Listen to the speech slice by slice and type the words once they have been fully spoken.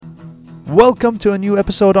Welcome to a new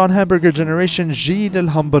episode on Hamburger Generation Gilles el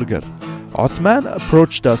Hamburger. Othman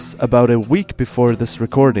approached us about a week before this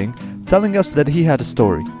recording, telling us that he had a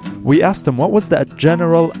story. We asked him what was the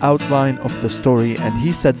general outline of the story, and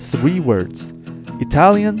he said 3 words: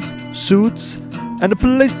 Italians, suits, and a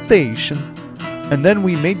PlayStation. And then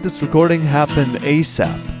we made this recording happen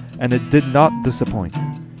ASAP, and it did not disappoint.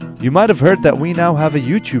 You might have heard that we now have a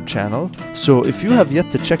YouTube channel, so if you have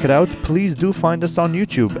yet to check it out, please do find us on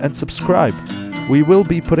YouTube and subscribe. We will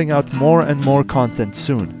be putting out more and more content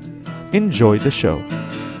soon. Enjoy the show.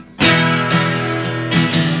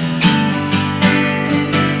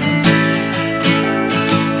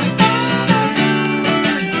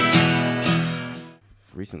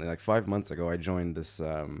 Recently, like 5 months ago, I joined this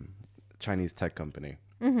Chinese tech company.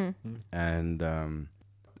 And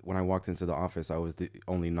when I walked into the office, I was the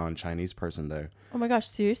only non-Chinese person there. Oh my gosh,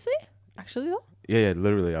 seriously? Actually though? Yeah,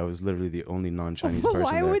 literally. I was literally the only non-Chinese person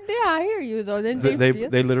Why there. would they hire you though? Then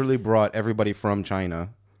They literally brought everybody from China,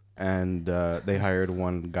 and they hired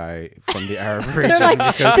one guy from the Arab region. They're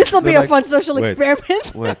like, this will be a fun social "Wait,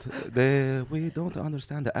 experiment. we don't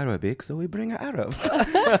understand the Arabic, so we bring an Arab.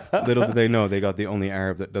 Little did they know, they got the only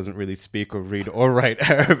Arab that doesn't really speak or read or write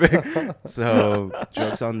Arabic. So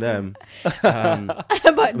joke's on them.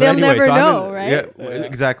 But they'll anyway, never so know, right? Yeah,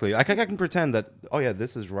 exactly. I can pretend that, oh yeah,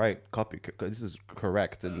 this is right. This is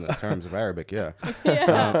correct in the terms of Arabic, yeah.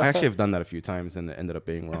 I actually have done that a few times and it ended up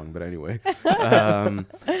being wrong, but anyway.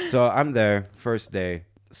 So I'm there, first day,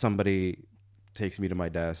 somebody takes me to my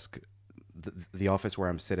desk. The office where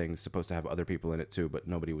I'm sitting is supposed to have other people in it too, but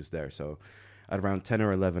nobody was there. So at around 10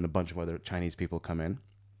 or 11, a bunch of other Chinese people come in.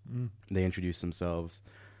 They introduce themselves.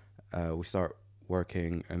 We start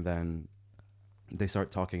working, and then they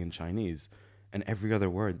start talking in Chinese. And every other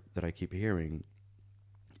word that I keep hearing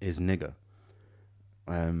is nigga.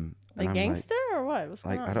 Like gangster or what? What's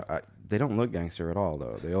going on? They don't look gangster at all,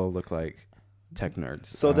 though. They all look like tech nerds.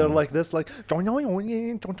 So they're like this, like nigga,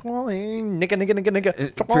 nigga.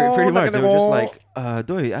 Pretty much, they were just like,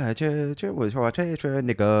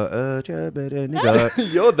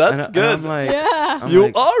 nigga. Yo, that's good. And I'm like, Yeah.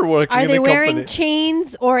 You are working Are in they a wearing company.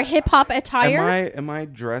 chains or hip hop attire? am I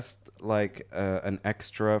dressed like an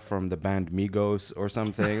extra from the band Migos or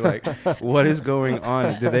something? Like, what is going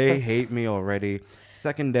on? Do they hate me already?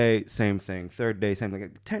 Second day, same thing. Third day, same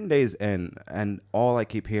thing. 10 days in, and all I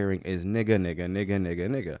keep hearing is nigga, nigga, nigga, nigga,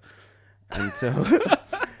 nigga.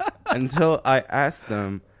 Until I asked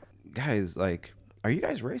them, guys, like, are you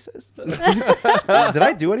guys racist? Did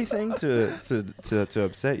I do anything to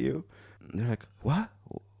upset you? They're like, what?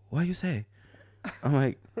 What you say? I'm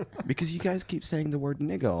like, because you guys keep saying the word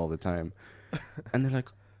nigga all the time. And they're like,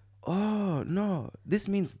 oh, no, this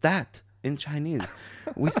means that in Chinese.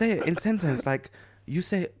 We say it in sentence like, you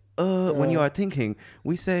say when you are thinking.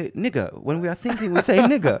 We say nigga. When we are thinking, we say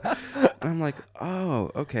nigga. And I'm like,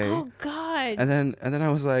 oh, okay. Oh God. And then I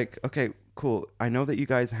was like, okay, cool. I know that you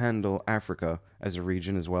guys handle Africa as a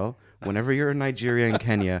region as well. Whenever you're in Nigeria and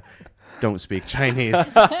Kenya, don't speak Chinese.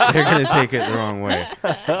 They're gonna take it the wrong way.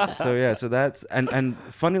 So that's and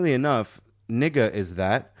funnily enough, nigga is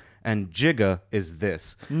that, and jigga is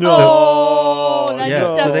this. That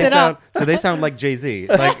just steps it up. So they sound like Jay-Z,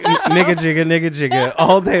 like nigga jigga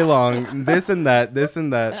all day long. This and that.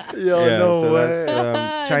 Yo, no way.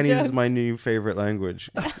 That's, Chinese is my new favorite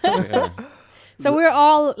language. Yeah. So we're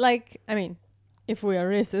all like, I mean, if we are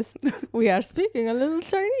racist, we are speaking a little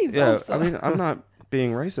Chinese Yeah, also. I mean, I'm not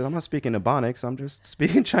being racist. I'm not speaking Ebonics. I'm just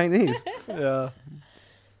speaking Chinese. Yeah.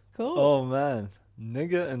 Cool. Oh man,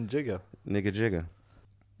 nigga and jigga. Nigga jigga.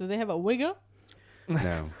 Do they have a wigger?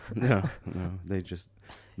 No.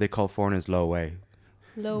 They call foreigners low way.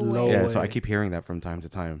 Low Low way. Yeah, way. so I keep hearing that from time to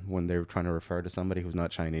time when they're trying to refer to somebody who's not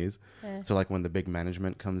Chinese. Yeah. So like when the big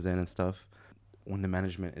management comes in and stuff, when the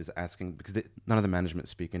management is asking, because none of the management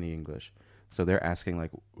speak any English, so they're asking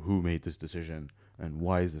like, who made this decision and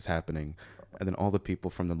why is this happening? And then all the people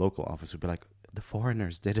from the local office would be like, the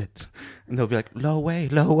foreigners did it. And they'll be like, low way.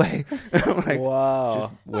 I'm like,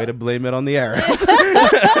 Wow. way to blame it on the Arabs.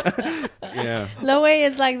 Yeah. Low way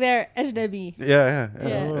is like their ajnabi. Yeah.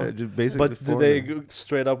 Yeah. Just basically But do they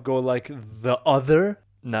straight up go like the other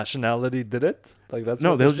nationality did it? Like that's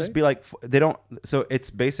No, what they'll they're just saying? be like, they don't. So it's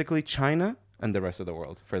basically China and the rest of the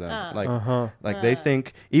world for them. Like they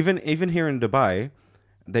think even here in Dubai,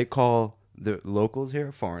 they call the locals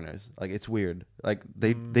here foreigners. Like it's weird. Like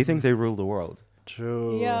they think they rule the world.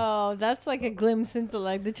 True. Yo, that's like a glimpse into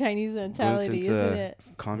like the Chinese mentality, It's isn't it?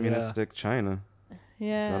 communistic China.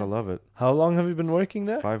 Yeah. Gotta love it. How long have you been working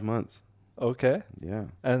there? 5 months. Okay. Yeah.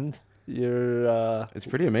 And You're It's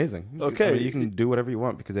pretty amazing. Okay. I mean, you can do whatever you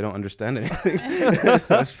want because they don't understand anything.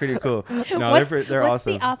 That's pretty cool. No, they're what's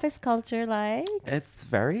awesome. the office culture like? It's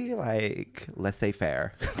very like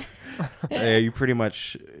laissez-faire. You pretty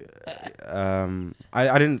much.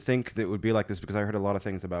 I didn't think that it would be like this because I heard a lot of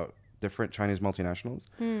things about different Chinese multinationals.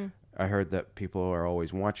 I heard that people are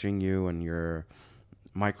always watching you and you're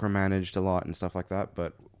micromanaged a lot and stuff like that.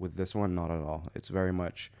 But with this one, not at all. It's very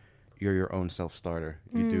much you're your own self-starter.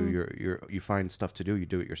 You do you find stuff to do. You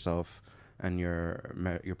do it yourself, and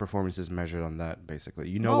your performance is measured on that. Basically,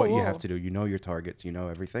 you know what you have to do. You know your targets. You know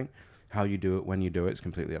everything. How you do it, when you do it, is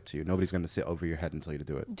completely up to you. Nobody's going to sit over your head until you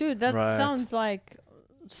do it. Dude, that Right. sounds like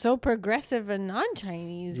so progressive and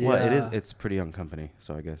non-Chinese. Yeah. Well, it is. It's a pretty young company,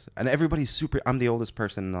 so I guess. And everybody's super. I'm the oldest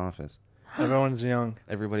person in the office. everyone's young.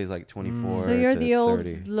 Everybody's like 24 So you're to the old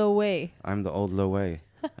 30. Lo Wei. I'm the old Lo Wei.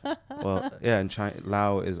 Well, yeah, and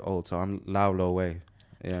Lao is old, so I'm Lao Lo Wei.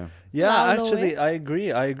 Yeah. Yeah, Lao Lo actually,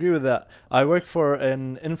 Wei. I agree with that. I work for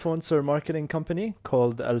an influencer marketing company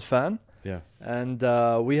called Alfan, Yeah. and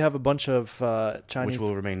we have a bunch of Chinese. Which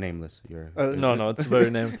will remain nameless. No, it's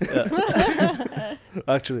very named. Yeah.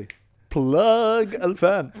 Actually, plug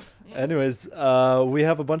Alfan. Anyways, we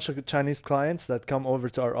have a bunch of Chinese clients that come over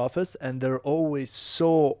to our office, and they're always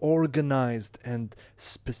so organized and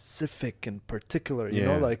specific and particular. You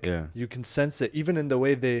know, like you can sense it even in the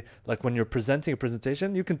way they like when you're presenting a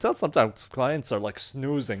presentation. You can tell sometimes clients are like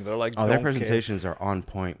snoozing. They're like, Oh, their "Don't care." presentations are on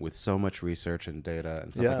point with so much research and data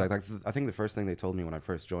and stuff like that. Like, I think the first thing they told me when I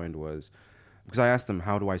first joined was, because I asked them,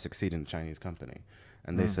 how do I succeed in a Chinese company?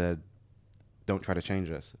 And they said, don't try to change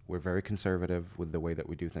us. We're very conservative with the way that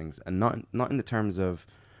we do things, and not in terms of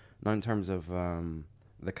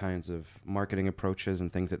the kinds of marketing approaches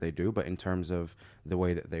and things that they do, but in terms of the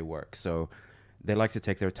way that they work. So they like to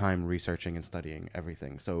take their time researching and studying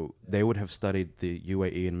everything. So they would have studied the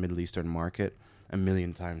UAE and Middle Eastern market a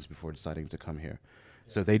million times before deciding to come here.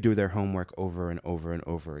 So they do their homework over and over and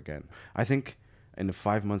over again. I think in the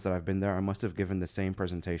 5 months that I've been there, I must have given the same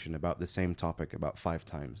presentation about the same topic about 5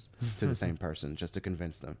 times to the same person just to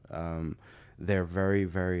convince them. They're very,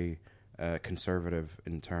 very conservative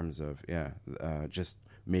in terms of, just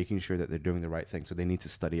making sure that they're doing the right thing. So they need to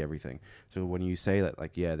study everything. So when you say that,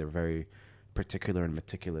 like, they're very particular and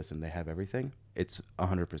meticulous and they have everything, it's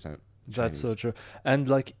 100% Chinese. That's so true. And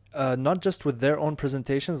like, not just with their own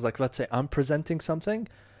presentations, like let's say I'm presenting something,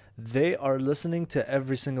 they are listening to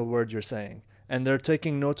every single word you're saying. And they're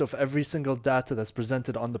taking note of every single data that's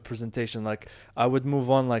presented on the presentation. Like I would move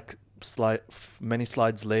on like many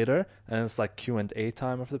slides later, and it's like Q&A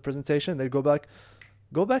time of the presentation. They go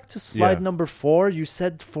back to slide number 4. You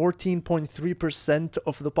said 14.3%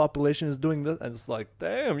 of the population is doing this, and it's like,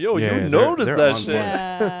 damn, you noticed they're that on shit. point.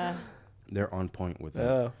 Yeah. They're on point with that.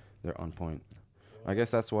 Yeah, They're on point. I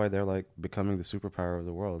guess that's why they're like becoming the superpower of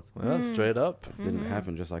the world. well, straight up. It didn't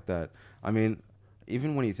happen just like that. I mean,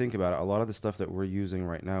 even when you think about it, a lot of the stuff that we're using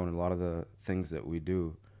right now and a lot of the things that we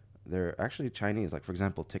do, they're actually Chinese. Like, for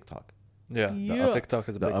example, TikTok, Yeah, Yeah. TikTok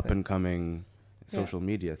is a the big up thing. and coming social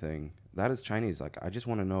media thing. That is Chinese. Like, I just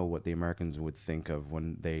want to know what the Americans would think of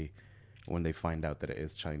when they find out that it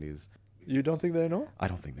is Chinese. You don't think they know? I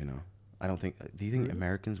don't think they know. I don't think. Do you think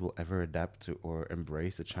Americans will ever adapt to or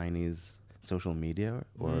embrace a Chinese social media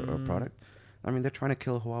or product? I mean, they're trying to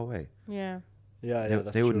kill Huawei. Yeah. Yeah,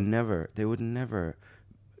 that's They true. would never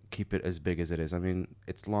keep it as big as it is. I mean,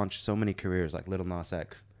 it's launched so many careers, like Little Nas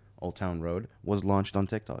X, Old Town Road, was launched on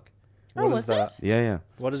TikTok. Oh, What was is that? Yeah.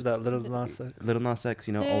 What is that? Little Nas X? Little Nas X,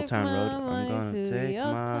 Old Take Town my Road. I'm money gonna to take the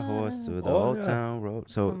Old my Town horse to the Oh, Old yeah. Town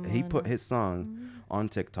Road. So Come he on. put his song on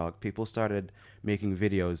TikTok. People started making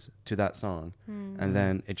videos to that song, and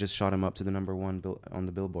then it just shot him up to the number 1 on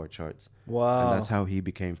the Billboard charts. Wow. And that's how he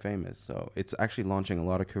became famous. So it's actually launching a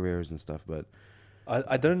lot of careers and stuff. But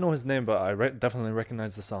I didn't know his name, but I definitely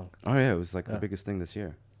recognize the song. oh yeah, it was like Yeah. the biggest thing this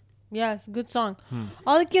year. Yeah, it's a good song.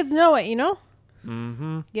 All the kids know it,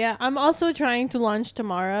 Mm-hmm. Yeah, I'm also trying to launch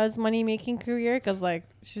Tamara's money-making career because, like,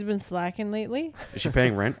 she's been slacking lately. Is she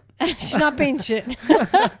paying rent? She's not paying shit.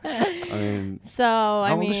 I mean, So,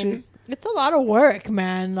 I old is she? mean, it's a lot of work,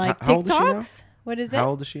 man. Like, How old is she now? TikToks? What is it? how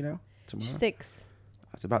old is she now? Tomorrow? 6.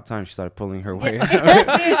 It's about time she started pulling her weight.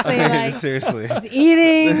 Seriously, like, Seriously. she's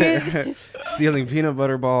eating. Stealing peanut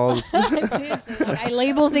butter balls. Seriously, like, I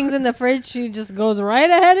label things in the fridge. She just goes right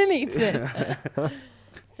ahead and eats it.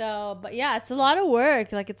 So, but yeah, it's a lot of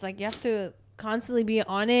work. Like, it's like you have to constantly be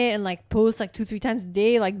on it and like post like 2-3 times a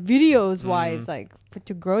day, like videos wise, like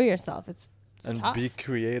to grow yourself. It's And tough. be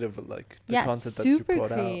creative with like the Yeah, content that you super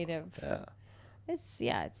put creative. out. Yeah.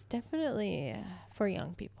 It's definitely for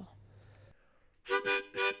young people.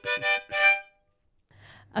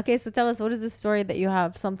 Okay, so tell us, what is this story that you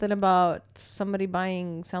have? Something about somebody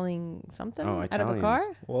selling something Oh, out of a car?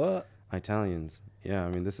 Italians. What? Italians. Yeah, I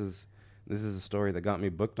mean, this is a story that got me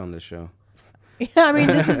booked on this show. Yeah, I mean,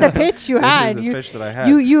 this is the pitch you had. This is the pitch that I had.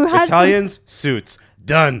 You had Italians, suits,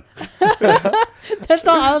 done. That's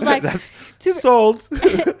all. I was like, That's to- sold.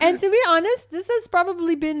 and to be honest, this has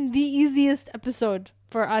probably been the easiest episode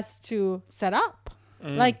for us to set up.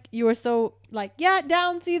 Like, you were so like, yeah,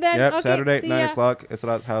 down, see you then. Yep, Okay, Saturday, see 9 ya. o'clock,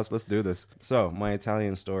 Israt's house. Let's do this. So, my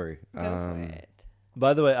Italian story. Go for it.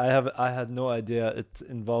 By the way, I had no idea it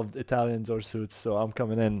involved Italians or suits, so I'm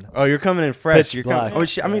coming in. Oh, you're coming in fresh. Pitch You're black. coming.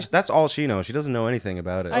 I mean, that's all she knows. She doesn't know anything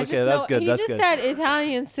about it. I Okay, just that's know, good, He that's just good. said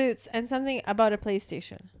Italian suits and something about a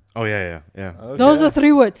PlayStation. Oh, yeah. Okay. Those are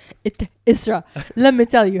 3 words. Isra, let me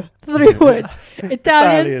tell you. 3 words.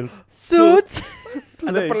 Italian suits.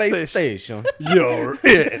 And the PlayStation. You're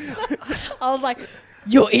in. I was like,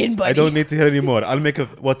 you're in, buddy. I don't need to hear anymore. I'll make a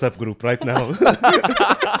WhatsApp group right now.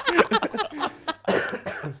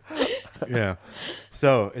 Yeah.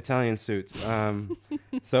 So, Italian suits.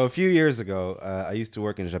 So, a few years ago, I used to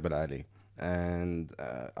work in Jebel Ali. And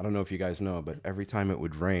I don't know if you guys know, but every time it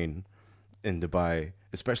would rain in Dubai,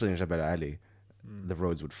 especially in Jebel Ali, the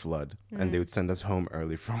roads would flood. And they would send us home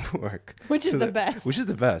early from work. Which is the best. Which is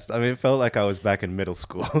the best. I mean, it felt like I was back in middle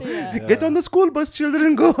school. Yeah. Get on the school bus,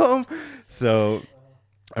 children, go home. So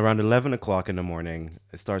around 11 o'clock in the morning,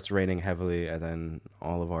 it starts raining heavily. And then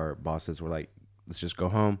all of our bosses were like, let's just go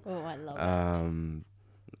home. Oh, I love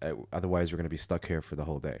it. Otherwise, we're going to be stuck here for the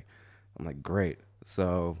whole day. I'm like, great.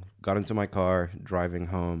 So got into my car, driving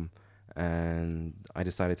home. And I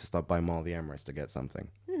decided to stop by Mall of the Emirates to get something.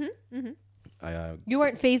 You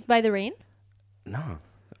weren't phased by the rain? No.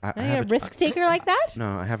 Are you a risk taker like that? No,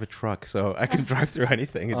 I have a truck, so I can drive through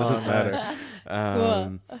anything. It doesn't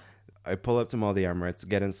matter. I pull up to Mall of the Emirates,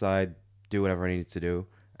 get inside, do whatever I needed to do,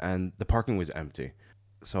 and the parking was empty.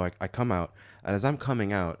 So I come out, and as I'm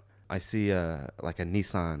coming out, I see like a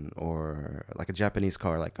Nissan or like a Japanese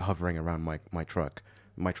car like hovering around my truck.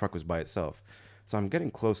 My truck was by itself. So I'm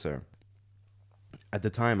getting closer. At the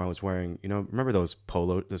time, I was wearing, remember those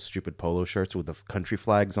stupid polo shirts with the country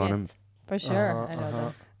flags on them? Yes, for sure. I know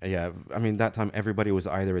them. Yeah, I mean, that time everybody was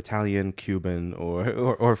either Italian, Cuban,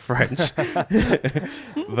 or French.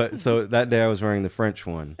 But so that day I was wearing the French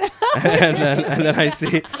one. and then I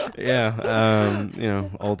see,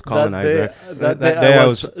 old colonizer. That day I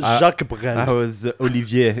was Jacques I Brel. was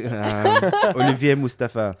Olivier, Olivier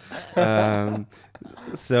Mustafa.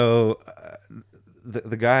 So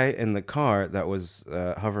the guy in the car that was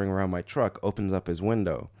hovering around my truck opens up his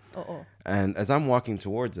window. Uh-oh. And as I'm walking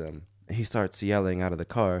towards him, he starts yelling out of the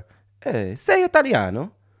car, sei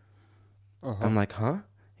Italiano? I'm like, huh?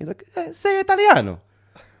 He's like, sei Italiano?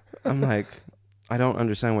 I'm like, I don't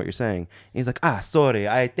understand what you're saying. He's like, sorry,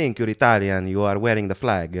 I think you're Italian. You are wearing the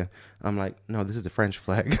flag. I'm like, no, this is the French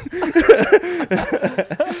flag.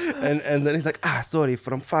 and then he's like, sorry,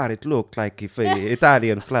 from far it looked like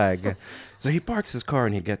Italian flag. So he parks his car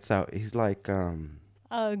and he gets out. He's like,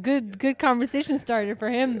 good conversation starter for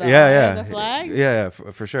him, though. yeah. The flag? Yeah,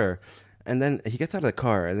 for sure. And then he gets out of the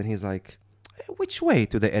car and then he's like, which way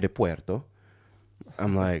to the aeropuerto?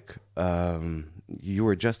 I'm like, you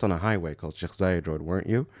were just on a highway called Sheikh Zayed Road, weren't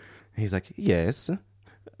you? And he's like, yes.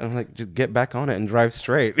 I'm like, just get back on it and drive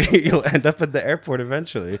straight. You'll end up at the airport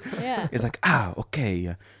eventually. Yeah. He's like,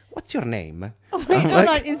 okay. What's your name? Oh, wait, hold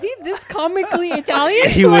on. Is he this comically Italian?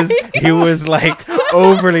 He was like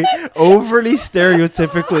overly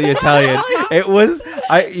stereotypically Italian. It was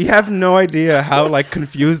you have no idea how like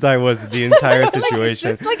confused I was the entire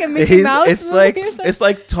situation. It's like a Mickey Mouse it's movie like or something? it's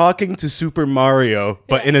like talking to Super Mario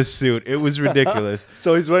but in a suit. It was ridiculous.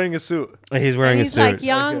 So he's wearing a suit. He's wearing And he's a suit. like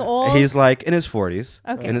young, Okay. old. He's like in his 40s.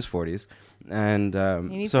 Okay. In his 40s. And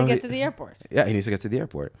he needs so to get to the airport. yeah, he needs to get to the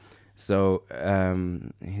airport. So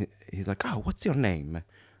he's like, what's your name?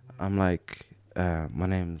 I'm like, my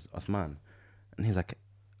name's Osman. And he's like,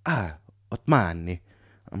 Otmani.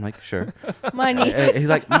 I'm like, sure. Money. He's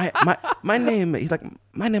like, my name. He's like,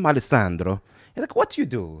 my name Alessandro. He's like, what do you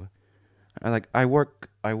do? I'm like, I work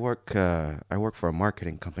for a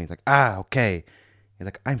marketing company. He's like, okay. He's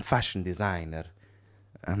like, I'm fashion designer.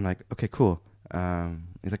 I'm like, okay, cool.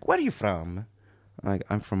 He's like, where are you from? I'm like,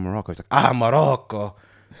 I'm from Morocco. He's like, Morocco.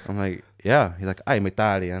 I'm like, yeah. He's like, I'm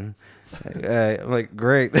Italian. I'm like,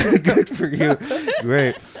 great. Good for you.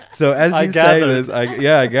 Great. So as I you say gathered. this,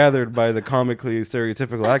 I gathered by the comically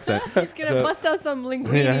stereotypical accent. He's going to So- bust out some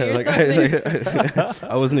linguine Yeah, or something.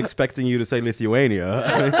 I wasn't expecting you to say Lithuania.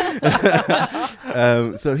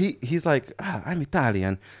 So he's like, I'm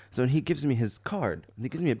Italian. So he gives me his card. He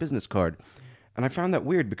gives me a business card. And I found that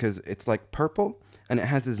weird because it's like purple and it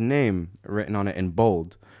has his name written on it in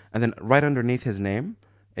bold. And then right underneath his name,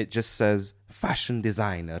 it just says fashion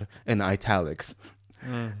designer in italics.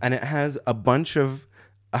 And it has a bunch of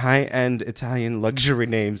high-end Italian luxury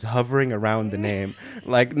names hovering around the name.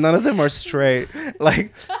 Like, none of them are straight.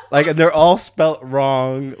 Like they're all spelt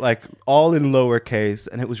wrong, like all in lowercase,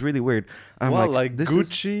 and it was really weird. I'm like this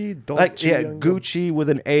Gucci, is, Dolce, like Gucci with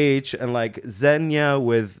an H, and like Xenia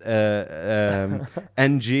with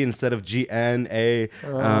NG instead of GNA.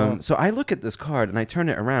 So I look at this card and I turn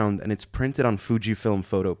it around, and it's printed on Fujifilm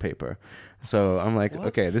photo paper. So I'm like,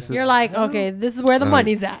 okay, this is. You're like, okay, this is where the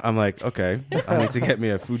money's at. I'm like, okay, I need to get me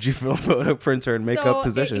a Fujifilm photo printer and make up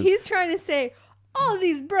positions. He's trying to say all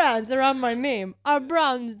these brands around my name are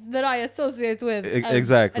brands that I associate with.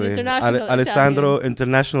 Exactly. An international Alessandro, Italian.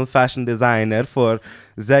 international fashion designer for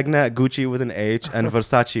Zegna, Gucci with an H, and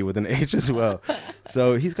Versace with an H as well.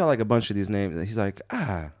 So he's got like a bunch of these names. He's like,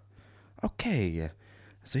 okay.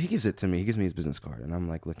 So he gives it to me. He gives me his business card, and I'm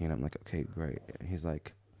like looking at him like, okay, great. And he's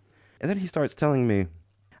like. And then he starts telling me,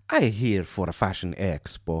 I'm here for a fashion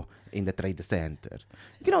expo in the Trade Center.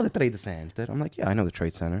 You know the Trade Center? I'm like, yeah, I know the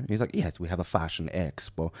Trade Center. He's like, yes, we have a fashion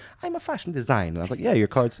expo. I'm a fashion designer. I was like, yeah, your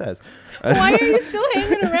card says. Why are you still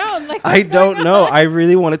hanging around? Like, I don't know. I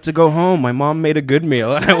really wanted to go home. My mom made a good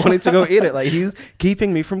meal, and I wanted to go eat it. Like, he's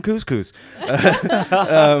keeping me from couscous.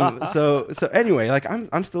 So anyway, like,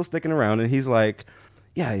 I'm still sticking around, and he's like,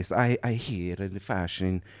 yes, I hear the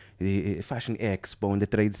fashion expo in the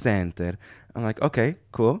Trade Center. I'm like, okay,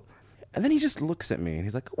 cool. And then he just looks at me and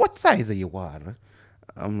he's like, what size are you are?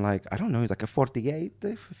 I'm like, I don't know. He's like a 48,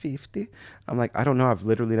 50. I'm like, I don't know. I've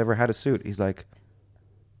literally never had a suit. He's like,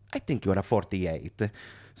 I think you're a 48.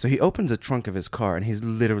 So he opens the trunk of his car and he's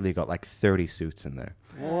literally got like 30 suits in there.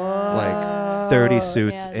 What? Like 30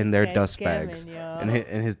 suits in their dust bags. Yo. In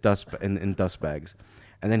his in dust bags.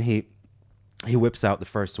 And then he whips out the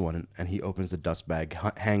first one and he opens the dust bag,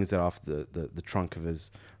 hangs it off the trunk of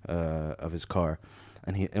his car,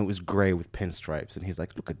 and it was gray with pinstripes. And he's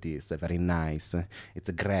like, "Look at this, they're very nice. It's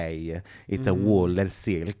a gray, it's a wool and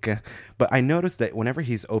silk." But I noticed that whenever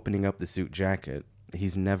he's opening up the suit jacket,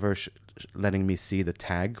 he's never letting me see the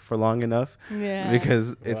tag for long enough,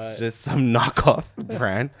 because it's just some knockoff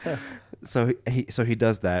brand. So he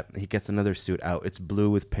does that. He gets another suit out. It's blue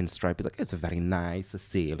with pinstripe. He's like, it's a very nice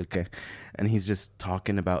silk. And he's just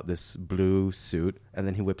talking about this blue suit. And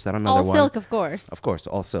then he whips out another one. All silk, of course. Of course,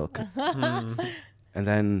 all silk. And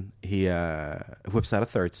then he whips out a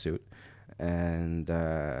third suit. And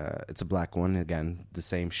it's a black one. Again, the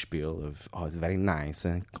same spiel of, oh, it's very nice.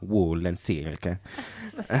 Wool and silk. And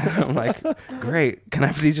I'm like, great. Can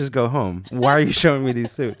I please just go home? Why are you showing me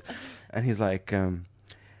these suits? And he's like...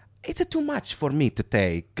 it's too much for me to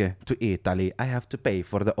take to Italy. I have to pay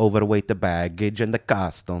for the overweight baggage and the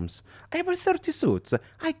customs. I have 30 suits.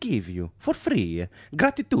 I give you for free.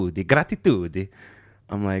 Gratitude.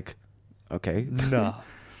 I'm like, okay. No.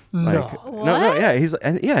 Like, no.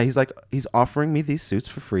 Yeah, he's offering me these suits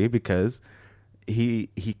for free because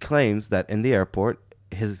he claims that in the airport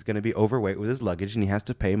he's going to be overweight with his luggage and he has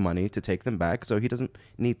to pay money to take them back, so he doesn't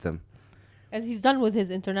need them. As he's done with his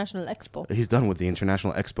international expo. He's done with the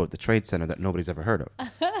international expo at the Trade Center that nobody's ever heard of.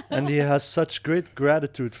 And he has such great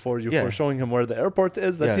gratitude for you for showing him where the airport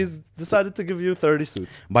is that he's decided to give you 30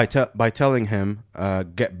 suits. By telling him,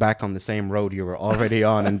 get back on the same road you were already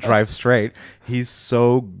on and drive straight, he's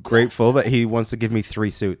so grateful that he wants to give me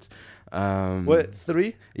 3 suits. What,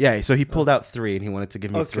 3? Yeah, so he pulled out 3 and he wanted to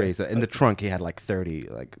give me 3. So in the trunk he had like 30,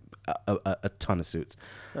 like a ton of suits.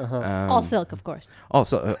 All silk, of course.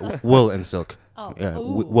 Also, wool and silk. Oh, yeah,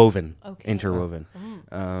 woven, okay. interwoven.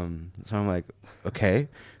 So I'm like, okay.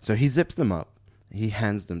 So he zips them up. He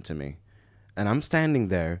hands them to me. And I'm standing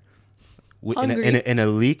there in a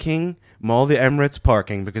leaking Mall of the Emirates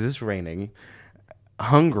parking because it's raining,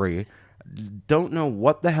 hungry, don't know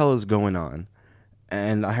what the hell is going on.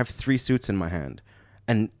 And I have 3 suits in my hand.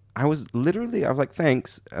 And I was like,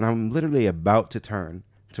 thanks. And I'm literally about to turn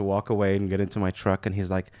to walk away and get into my truck. And he's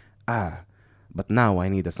like, but now I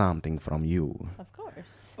need something from you. Of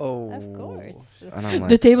course. Oh. Of course. And I'm like,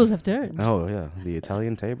 the tables have turned. Oh, yeah. The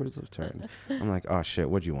Italian tables have turned. I'm like, oh, shit,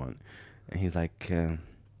 what do you want? And he's like,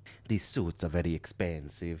 these suits are very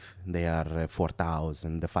expensive. They are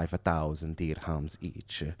 4,000, 5,000 dirhams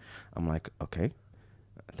each. I'm like, okay,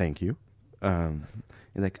 thank you.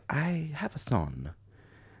 He's like, I have a son,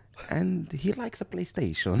 and he likes a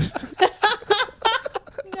PlayStation.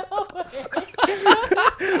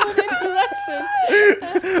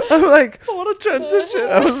 I'm like, what a transition.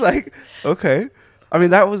 I was like, okay. I mean,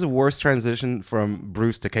 that was the worst transition from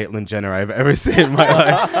Bruce to Caitlyn Jenner I've ever seen in my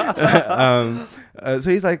life. So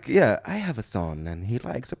he's like, yeah, I have a son and he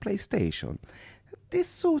likes a PlayStation. These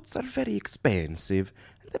suits are very expensive.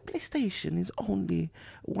 The PlayStation is only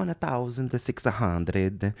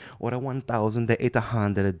 1,600 or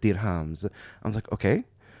 1,800 dirhams. I was like, okay.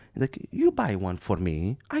 He's like, you buy one for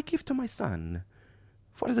me. I give to my son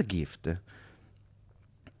for the gift. And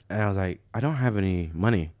I was like, I don't have any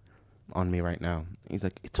money on me right now. He's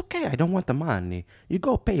like, it's okay. I don't want the money. You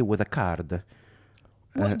go pay with a card.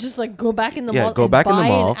 What, just like go back in the Yeah, mall go and back in the buy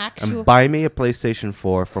mall an actual and buy me a PlayStation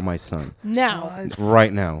 4 for my son now.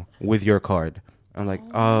 right now with your card. I'm like,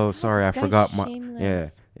 oh, sorry, I this forgot guy's my shameless. yeah,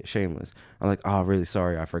 shameless. I'm like, oh, really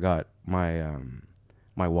sorry, I forgot my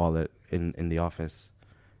my wallet in the office.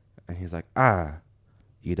 And he's like,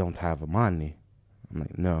 you don't have money. I'm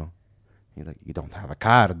like, no. He's like, you don't have a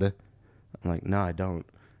card. I'm like, no, I don't.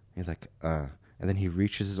 He's like, and then he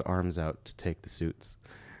reaches his arms out to take the suits.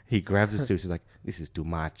 He grabs the suits. He's like, this is too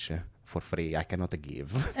much for free. I cannot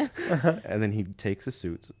give. And then he takes the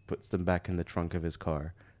suits, puts them back in the trunk of his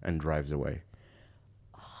car, and drives away.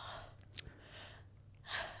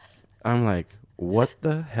 I'm like, what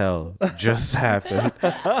the hell just happened?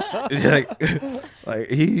 like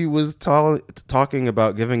he was talking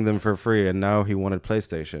about giving them for free, and now he wanted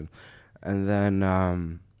PlayStation. And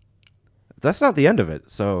then that's not the end of it.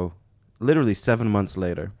 So literally 7 months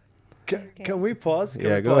later. Can we pause? Can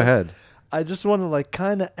Yeah, we go pause? ahead. I just want to like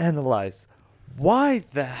kind of analyze why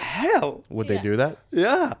the hell. Would they do that?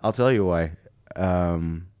 Yeah. I'll tell you why.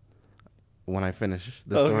 When I finish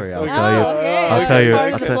the Okay. story, I'll Okay. tell you. Okay. I'll Like tell you. part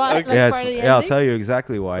of I'll the tell- plot, like yeah, part of the I'll ending? tell you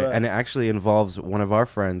exactly why. Right. And it actually involves one of our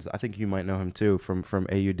friends. I think you might know him too from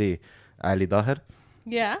AUD, Ali Daher.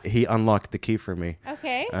 Yeah. He unlocked the key for me.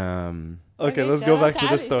 Okay. Okay, let's shout go out back to to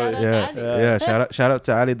the Ali, story. shout out. Yeah, Ali. yeah. Shout out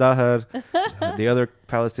to Ali Daher, the other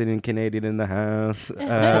Palestinian Canadian in the house.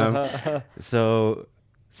 So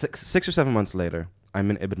 6 or 7 months later, I'm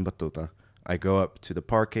in Ibn Battuta. I go up to the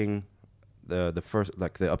parking, the first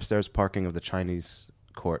like the upstairs parking of the Chinese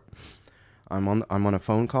court. I'm on a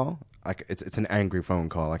phone call. Like it's an angry phone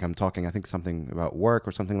call. Like I'm talking, I think something about work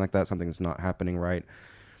or something like that. Something that's not happening right.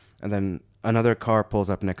 And then another car pulls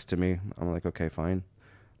up next to me. I'm like, okay, fine.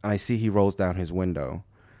 I see he rolls down his window.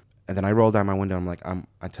 And then I roll down my window. I'm like,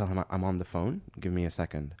 I tell him I'm on the phone. Give me a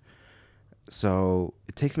second. So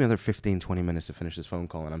it takes me another 15, 20 minutes to finish this phone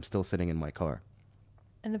call. And I'm still sitting in my car.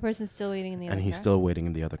 And the person's still waiting in the other And he's car? still waiting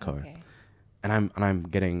in the other car. Okay. And I'm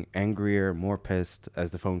getting angrier, more pissed as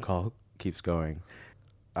the phone call keeps going.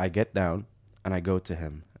 I get down and I go to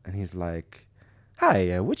him. And he's like,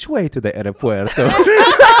 hi, which way to the aeropuerto?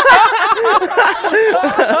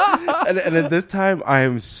 and at this time, I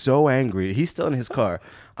am so angry. He's still in his car.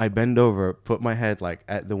 I bend over, put my head like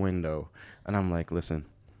at the window, and I'm like, listen,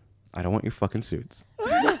 I don't want your fucking suits.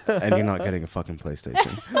 And you're not getting a fucking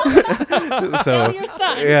PlayStation. So, Kill your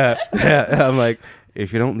son. yeah. I'm like,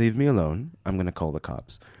 if you don't leave me alone, I'm going to call the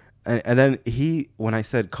cops. And then when I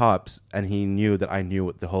said cops, and he knew that I knew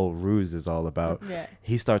what the whole ruse is all about, Yeah.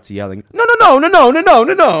 he starts yelling, no.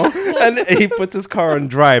 And he puts his car on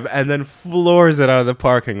drive and then floors it out of the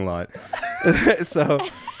parking lot. So,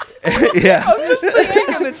 yeah. I'm just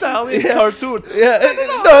thinking an Italian cartoon. Yeah,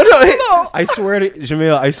 no. I swear to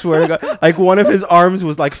Jamil, I swear to God, like one of his arms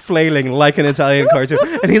was like flailing like an Italian cartoon,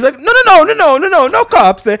 and he's like, no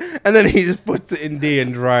cops, and then he just puts it in D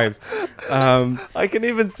and drives. I can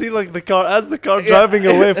even see like the car driving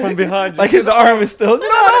away from behind. Like his arm is still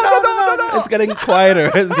no. It's getting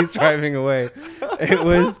quieter as he's driving away. It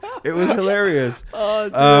was hilarious. Oh,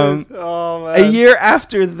 dude. Oh A man. year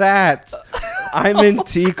after that, I'm in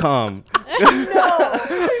TCOM.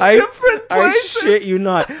 I shit you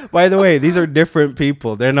not. By the way, these are different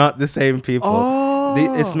people. They're not the same people. Oh.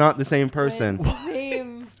 It's not the same person,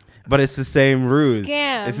 Same. but it's the same ruse.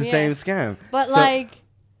 Scam, It's the yeah. same scam. But So- like,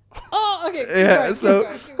 oh, okay. keep yeah. going, So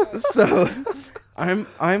keep going. so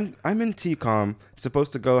I'm in TCOM,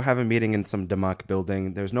 supposed to go have a meeting in some Damak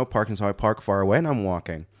building. There's no parking, so I park far away and I'm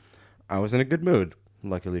walking. I was in a good mood,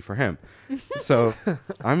 luckily for him. So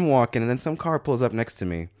I'm walking, and then some car pulls up next to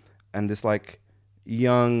me, and this like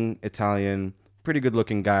young Italian, pretty good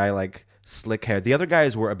looking guy, like slick hair. The other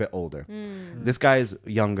guys were a bit older. This guy is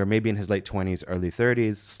younger, maybe in his late 20s, early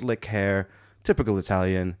 30s, slick hair, typical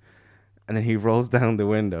Italian. And then he rolls down the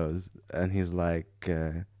windows and he's like,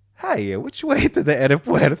 hi, which way to the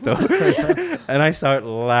aeropuerto? And I start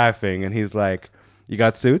laughing, and he's like, you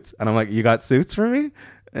got suits? And I'm like, you got suits for me?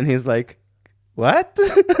 And he's like, what?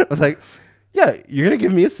 I was like, yeah, you're going to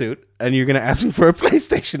give me a suit and you're going to ask me for a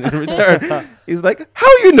PlayStation in return. He's like, how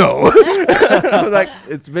you know? I was like,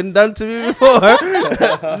 it's been done to me before.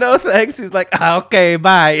 No thanks. He's like, okay,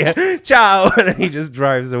 bye. Ciao. And then he just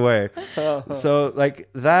drives away. So like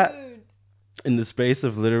that, Dude. in the space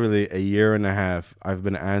of literally a year and a half, I've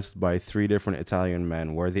been asked by 3 different Italian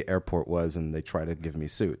men where the airport was, and they try to give me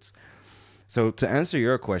suits. So to answer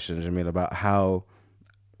your question, Jamil, about how,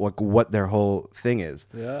 like, what their whole thing is.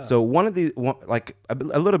 Yeah. So one of the, like, a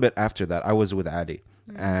little bit after that, I was with Adi,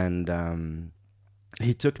 and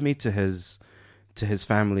he took me to his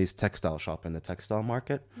family's textile shop in the textile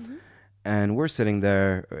market, and we're sitting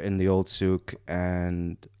there in the old souk,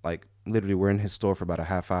 and like literally we're in his store for about a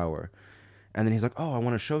half hour, and then he's like, "Oh, I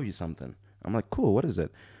want to show you something." I'm like, "Cool, what is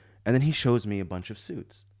it?" And then he shows me a bunch of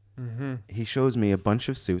suits. He shows me a bunch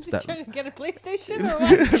of suits You that. trying to get a PlayStation or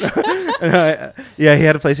what? Yeah, he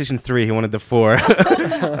had a PlayStation 3. He wanted the 4.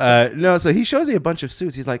 No, so he shows me a bunch of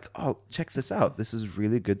suits. He's like, "Oh, check this out. This is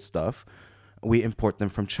really good stuff. We import them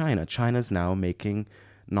from China. China's now making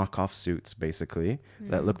knockoff suits, basically,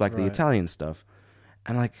 that look like the Right. Italian stuff."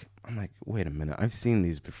 And like, I'm like, wait a minute. I've seen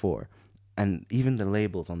these before. And even the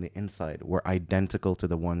labels on the inside were identical to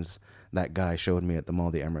the ones that guy showed me at the Mall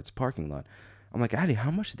the Emirates parking lot. I'm like, Adi,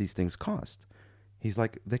 how much do these things cost? He's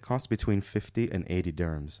like, they cost between 50 and 80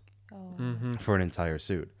 dirhams for an entire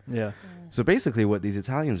suit. Yeah. So basically what these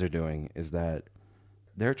Italians are doing is that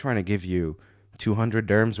they're trying to give you 200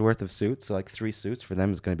 dirhams worth of suits. So like 3 suits for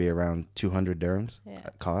them is going to be around 200 dirhams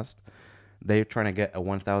at cost. They're trying to get a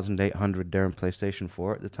 1,800 dirham PlayStation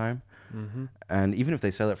 4 at the time. And even if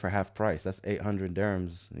they sell it for half price, that's 800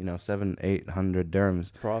 dirhams, 700-800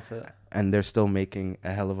 dirhams. Profit. And they're still making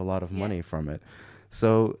a hell of a lot of money from it.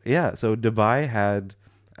 So yeah, so Dubai had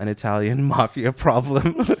an Italian mafia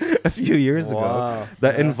problem a few years ago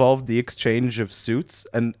that involved the exchange of suits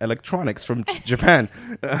and electronics from Japan.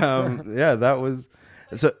 Yeah, that was.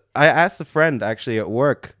 So I asked a friend actually at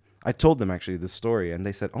work. I told them actually this story, and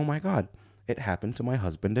they said, "Oh my God, it happened to my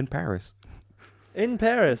husband in Paris." In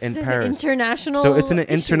Paris. In It's an Paris. international. So it's an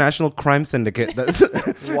issue. international crime syndicate that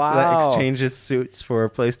exchanges suits for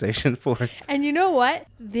PlayStation 4s. And you know what?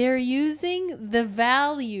 They're using the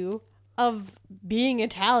value of being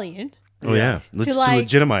Italian. Oh yeah, To, like-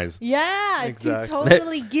 legitimize. Yeah, Exactly. to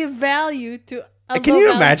totally give value to a Can you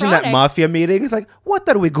low-value imagine that product. mafia meeting? It's like, what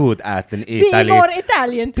are we good at in Be Italy? more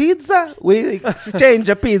Italian. Pizza? We exchange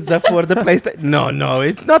a pizza for the PlayStation. No,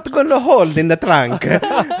 it's not going to hold in the trunk.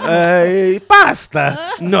 Pasta?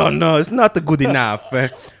 No, it's not good enough.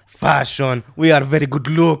 Fashion. We are very good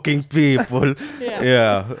looking people.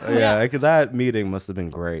 Yeah. Yeah. Like, that meeting must have been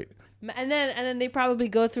great. And then they probably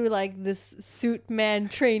go through like this suit man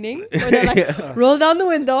training where they're like roll down the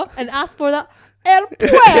window and ask for the El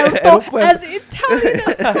Puerto as Italian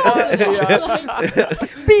as possible.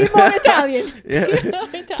 Be more Italian. Yeah. Be more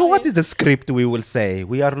Italian. So what is the script we will say?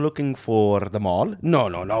 We are looking for the mall?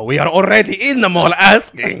 No. We are already in the mall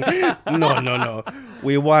asking. No.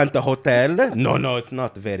 We want the hotel? No, it's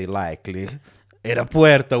not very likely.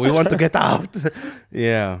 Aeropuerto, we want to get out.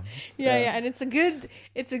 Yeah. Yeah, and it's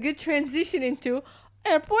a good transition into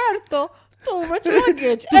Aeropuerto. Too much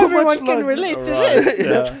luggage. Everyone can relate to this.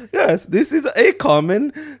 Yeah. Yes, this is a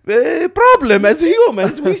common problem as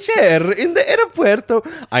humans we share in the aeropuerto.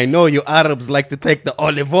 I know you Arabs like to take the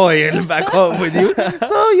olive oil back home with you,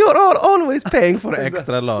 so you're all always paying for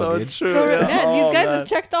extra luggage. So true. So, yeah. yeah, Oh, these guys man. have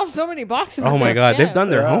checked off so many boxes. Oh in my this God, they've scam. done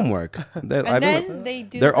their Yeah. homework. They're, I And don't then they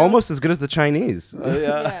do. they're the- almost as good as the Chinese.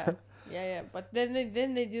 Yeah. Yeah. But then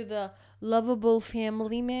they do the lovable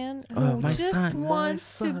family man who Oh, my just son,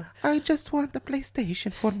 wants to. I just want the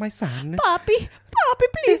PlayStation for my son. Papi,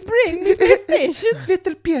 please bring me PlayStation.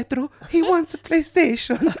 Little Pietro, he wants a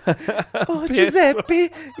PlayStation. Oh,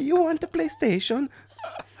 Giuseppe, you want a PlayStation?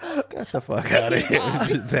 Get the fuck out of here,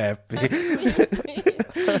 Giuseppe.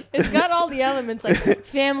 It's got all the elements like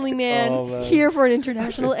family man, Oh, man. here for an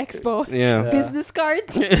international expo, Yeah. business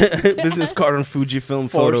cards. Business card on Fujifilm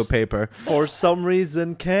photo Force. paper. For some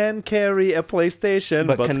reason, can carry a PlayStation,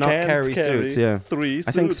 But but cannot can't carry suits, yeah. 3 I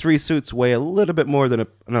suits. think 3 suits weigh a little bit more than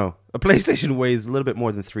a PlayStation weighs a little bit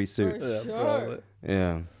more than 3 suits. Yeah, Sure. probably.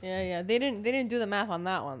 Yeah. Yeah. They didn't do the math on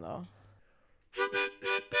that one though.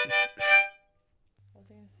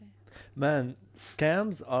 Man,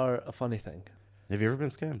 scams are a funny thing. Have you ever been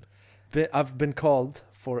scammed? I've been called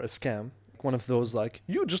for a scam. One of those like,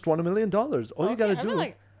 you just won $1 million. All you gotta Okay, and do. I'm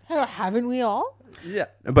like, haven't we all? Yeah.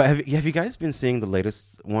 But have you guys been seeing the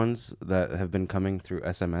latest ones that have been coming through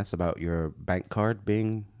SMS about your bank card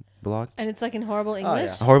being blocked? And it's like in horrible yeah.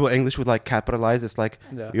 English. Horrible English with like capitalized. It's like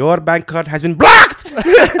Yeah. your bank card has been blocked.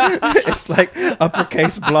 It's like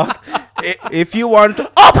uppercase blocked. If you want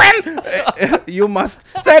to open, you must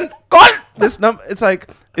send call this number. It's like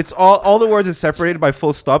it's all the words are separated by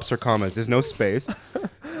full stops or commas. There's no space.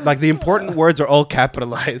 Like the important words are all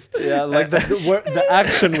capitalized. Yeah, like the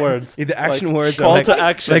action words. The action Like, words are call like, to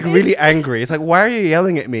action. like really angry. It's like, why are you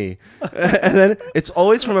yelling at me? And then it's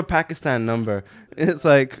always from a Pakistan number. It's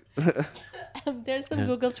like, There's some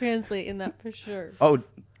Google Translate in that for sure. oh,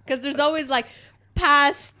 Because there's always like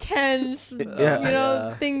past tense,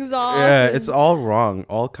 Yeah. things off. yeah, and- it's all wrong.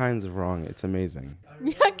 All kinds of wrong. It's amazing.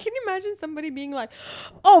 Yeah, can you imagine somebody being like,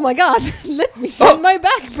 "Oh my God, let me send my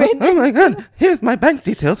back print, Oh my God! Here's my bank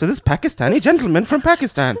details for this Pakistani gentleman from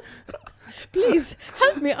Pakistan. please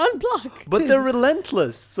help me unblock." But they're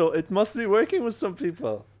relentless, so it must be working with some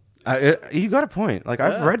people. You got a point. Like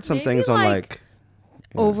I've Yeah. read some Maybe things on like- like.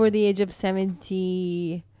 Over the age of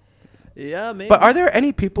 70. Yeah, maybe. But are there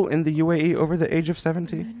any people in the UAE over the age of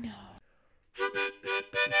 70? No.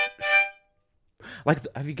 Like,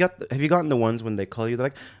 have you gotten the ones when they call you? They're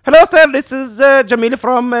like, "Hello, sir. This is Jamil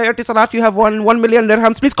from Etisalat. You have 1 million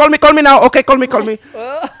dirhams. Please call me now. Okay, call me.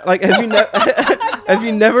 Like, have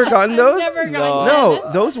you never gotten those? Never No. gotten No,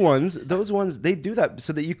 that. those ones, they do that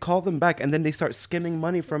so that you call them back and then they start skimming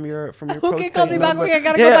money from your Okay, postpaid call me back. number. Okay, I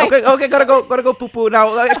gotta Yeah, go back. okay, gotta go poo poo now.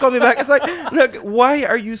 Call me back. It's like, look, why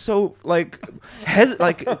are you so like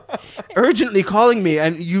urgently calling me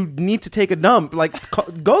and you need to take a dump? Like,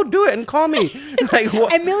 go do it and call me. Like,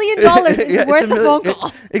 what? $1 million is Yeah, it's worth a phone yeah,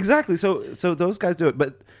 call. exactly. So those guys do it,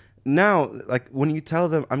 but now, like when you tell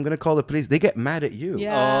them I'm gonna call the police, they get mad at you.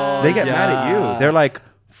 Yeah. They get mad at you. They're like,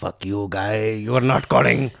 "Fuck you, guy! You're not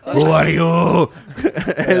calling. Who are you?"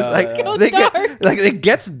 It's like It goes they dark. get like it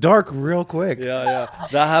gets dark real quick. Yeah.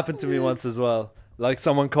 That happened to me once as well. Like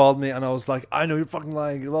someone called me and I was like, "I know you're fucking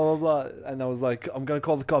lying," blah blah blah. And I was like, "I'm gonna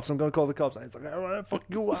call the cops. I'm gonna call the cops." And he's like, "Fuck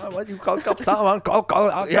you! What you call the cops?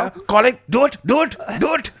 Call. Yeah, call it. Do it.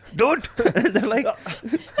 They're like,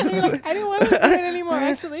 I don't want to do it anymore,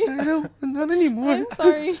 actually. "No, not anymore. I'm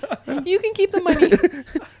sorry. You can keep the money.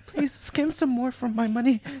 Please skim some more from my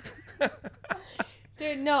money."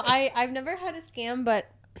 Dude, no, I've never had a scam, but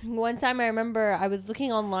one time I remember I was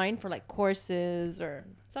looking online for like courses or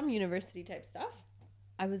some university type stuff.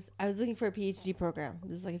 I was looking for a PhD program.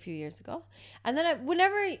 This is like a few years ago. And then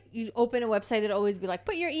whenever you open a website, it'd always be like,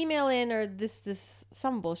 put your email in or this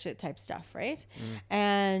some bullshit type stuff, right?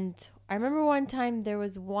 And I remember one time there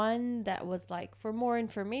was one that was like, for more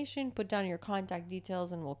information, put down your contact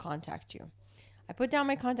details and we'll contact you. I put down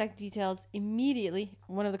my contact details. Immediately,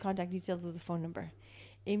 one of the contact details was a phone number.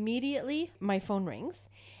 Immediately, my phone rings,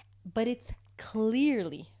 but it's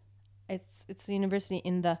clearly, it's a university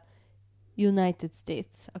in the United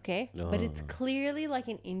States, okay? But it's clearly like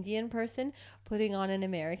an Indian person putting on an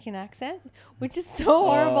American accent, which is so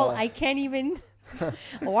horrible. I can't even...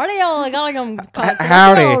 What are y'all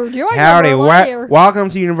Howdy. Welcome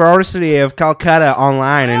to University of Calcutta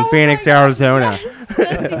online in Phoenix, Arizona.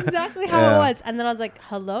 That's exactly how Yeah. it was. And then I was like,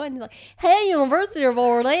 hello? And he's like, hey, University of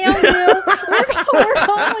Orlando. we're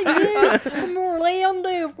calling you from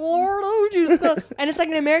Orlando, Florida. And it's like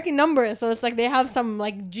an American number. So it's like they have some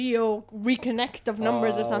like geo reconnect of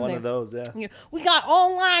numbers or something. One of those, yeah. You know, we got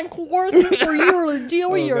online courses for you to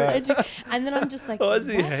deal with your God. education. And then I'm just like, Oh, is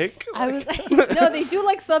he what? hick? I was like, no, they do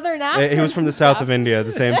like southern accents. He was from the and south stuff. of India,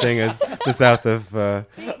 the same thing as the south of They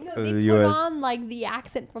the put US. on like the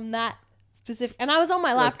accent from that specific, and I was on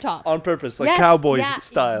my laptop On purpose, like Yes, cowboy yeah,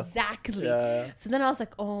 style. Exactly. Yeah. So then I was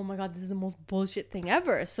like, oh my god, this is the most bullshit thing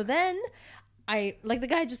ever. So then I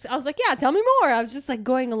was like, yeah, tell me more. I was just like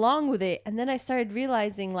going along with it, and then I started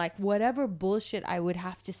realizing like whatever bullshit I would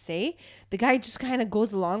have to say, the guy just kind of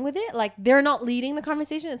goes along with it. Like they're not leading the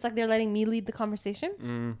conversation. It's like they're letting me lead the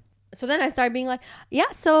conversation. So then I started being like, yeah,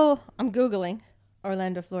 so I'm Googling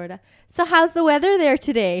Orlando, Florida. So how's the weather there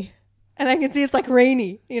today? And I can see it's like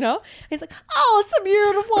rainy, you know? And he's like, oh, it's a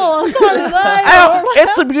beautiful sunny day.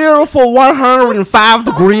 It's a beautiful 105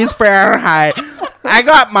 degrees Fahrenheit. I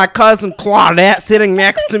got my cousin Claudette sitting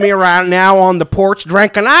next to me right now on the porch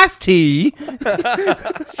drinking iced tea.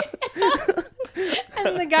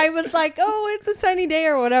 And the guy was like, oh, it's a sunny day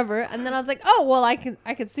or whatever. And then I was like, oh, well, I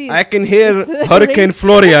could see I it. can hear Hurricane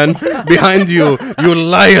Florian behind you, you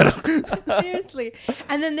liar. Seriously.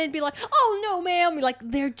 And then they'd be like, oh, no, ma'am. Like,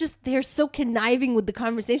 they're so conniving with the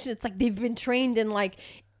conversation. It's like they've been trained in like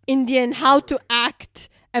Indian how to act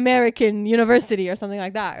American university or something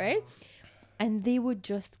like that, right? And they would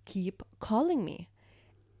just keep calling me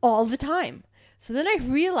all the time. So then I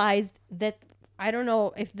realized that, I don't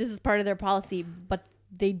know if this is part of their policy, but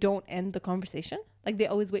they don't end the conversation. Like they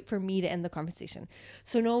always wait for me to end the conversation.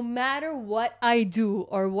 So no matter what I do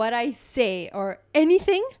or what I say or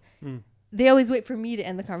anything, they always wait for me to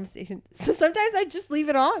end the conversation. So sometimes I just leave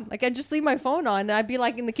it on. Like I just leave my phone on and I'd be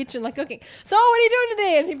like in the kitchen like cooking. So what are you doing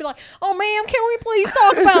today? And he'd be like, oh ma'am, can we please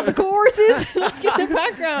talk about the courses? Like in the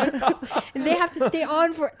background. And they have to stay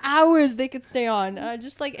on for hours. They could stay on. And I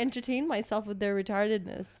just like entertain myself with their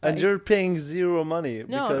retardedness. And Like, you're paying zero money.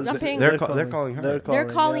 No, because not paying- They're calling her. they're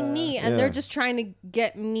calling yeah. me and Yeah. they're just trying to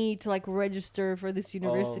get me to like register for this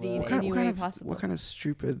university in man. any way possible. What kind of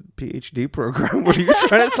stupid PhD program were you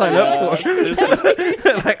trying to sign up for?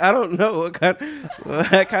 Like I don't know what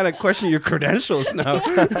kind of question your credentials now.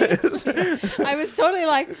 I was totally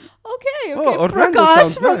like, okay, Oh, Orlando Prakash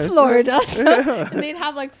sounds from nice. Florida. And they'd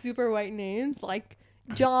have like super white names like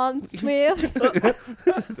John Smith.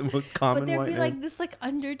 The most common But there'd white be name. like this like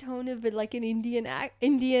undertone of it, like an Indian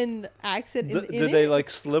accent in Did it. they like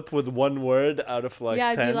slip with one word out of like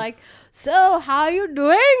yeah, 10? I'd be like, so how you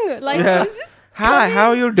doing? Like Yeah. it was just Hi, how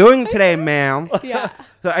are you doing today, ma'am? yeah.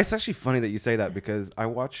 So it's actually funny that you say that because I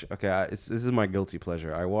watch. Okay, this is my guilty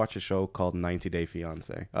pleasure. I watch a show called 90 Day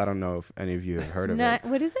Fiance. I don't know if any of you have heard of it.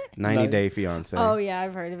 What is it? 90 Nine- Day Fiance. Oh yeah,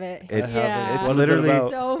 I've heard of it. It's yeah. it's What is it literally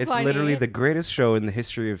about? So it's funny. literally the greatest show in the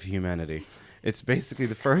history of humanity. It's basically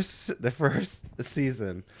the first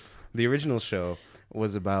season. The original show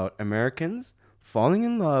was about Americans falling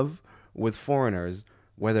in love with foreigners,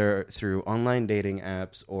 whether through online dating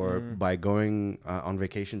apps or by going on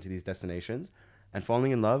vacation to these destinations and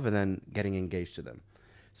falling in love and then getting engaged to them.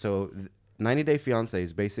 So 90 Day Fiance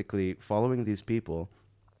is basically following these people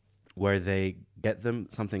where they get them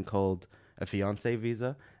something called a fiance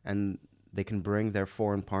visa and they can bring their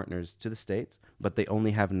foreign partners to the States, but they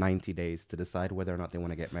only have 90 days to decide whether or not they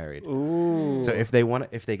want to get married. Ooh. So if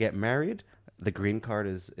they get married, the green card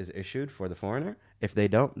is issued for the foreigner. If they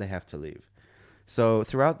don't, they have to leave. So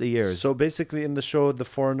throughout the years, So basically, in the show, the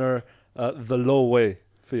foreigner, the low way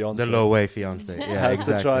fiance, the low way fiance, yeah, has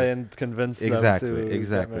exactly. to try and convince them to Exactly.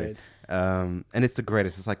 get married. And it's the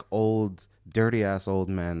greatest. It's like dirty ass old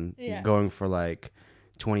men Yeah. going for like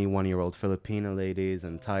 21-year-old Filipino ladies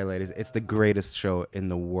and Thai ladies. It's the greatest show in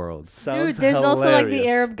the world. Sounds Dude, there's also like the hilarious.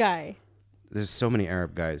 Arab guy. There's so many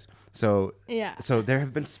Arab guys. So Yeah. there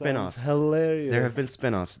have been Sounds spin-offs. hilarious. There have been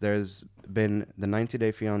spin-offs. There's been the 90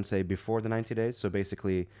 Day Fiance before the 90 days. So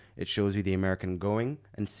basically, it shows you the American going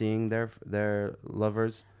and seeing their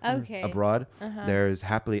lovers Okay. abroad. Uh-huh. There's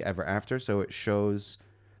Happily Ever After. So it shows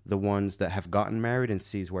the ones that have gotten married and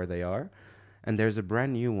sees where they are. And there's a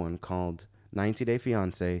brand new one called 90 Day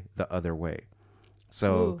Fiance The Other Way.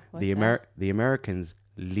 So Ooh, what's the Americans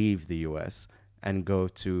leave the U.S. and go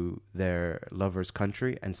to their lover's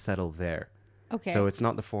country and settle there. Okay. So it's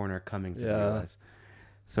not the foreigner coming to the Yeah. U.S.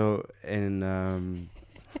 So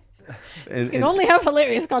it can only have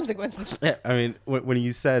hilarious consequences. yeah, I mean, when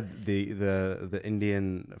you said the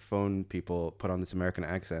Indian phone people put on this American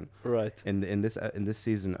accent right. in this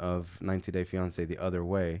season of 90 Day Fiance The Other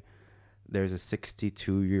Way, there's a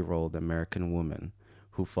 62-year-old American woman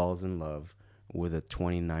who falls in love with a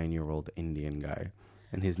 29-year-old Indian guy,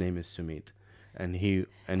 and his name is Sumit, and he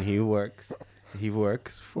works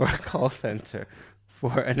for a call center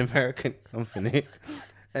for an American company,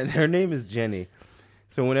 and her name is Jenny.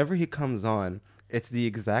 So whenever he comes on, it's the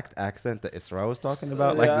exact accent that Isra was talking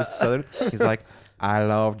about, like this southern. He's like, "I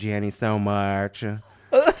love Jenny so much."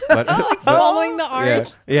 But, Swallowing the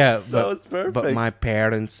R's. yeah, That but, was perfect. but my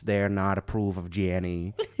parents, they're not approve of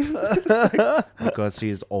Jenny because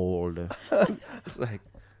she's old. It's like,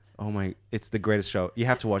 oh my, it's the greatest show. You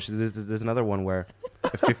have to watch it. There's another one where a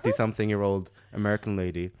 50-something-year-old American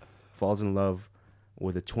lady falls in love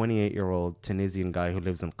with a 28-year-old Tunisian guy who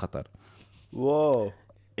lives in Qatar. Whoa.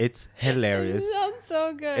 It's hilarious. It sounds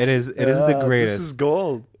so good. It is the Yeah, greatest. This is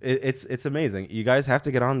gold. It's amazing. You guys have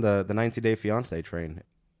to get on the 90 Day Fiance train.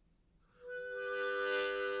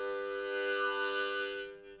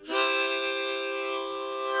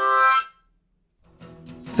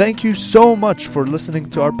 Thank you so much for listening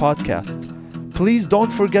to our podcast. Please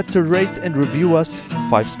don't forget to rate and review us,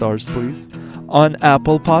 5 stars please, on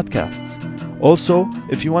Apple Podcasts. Also,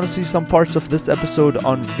 if you want to see some parts of this episode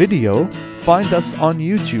on video, find us on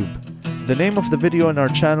YouTube. The name of the video in our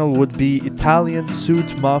channel would be Italian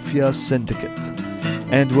Suit Mafia Syndicate.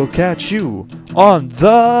 And we'll catch you on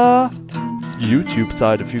the YouTube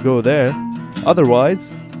side if you go there.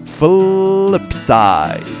 Otherwise, flip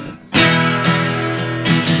side.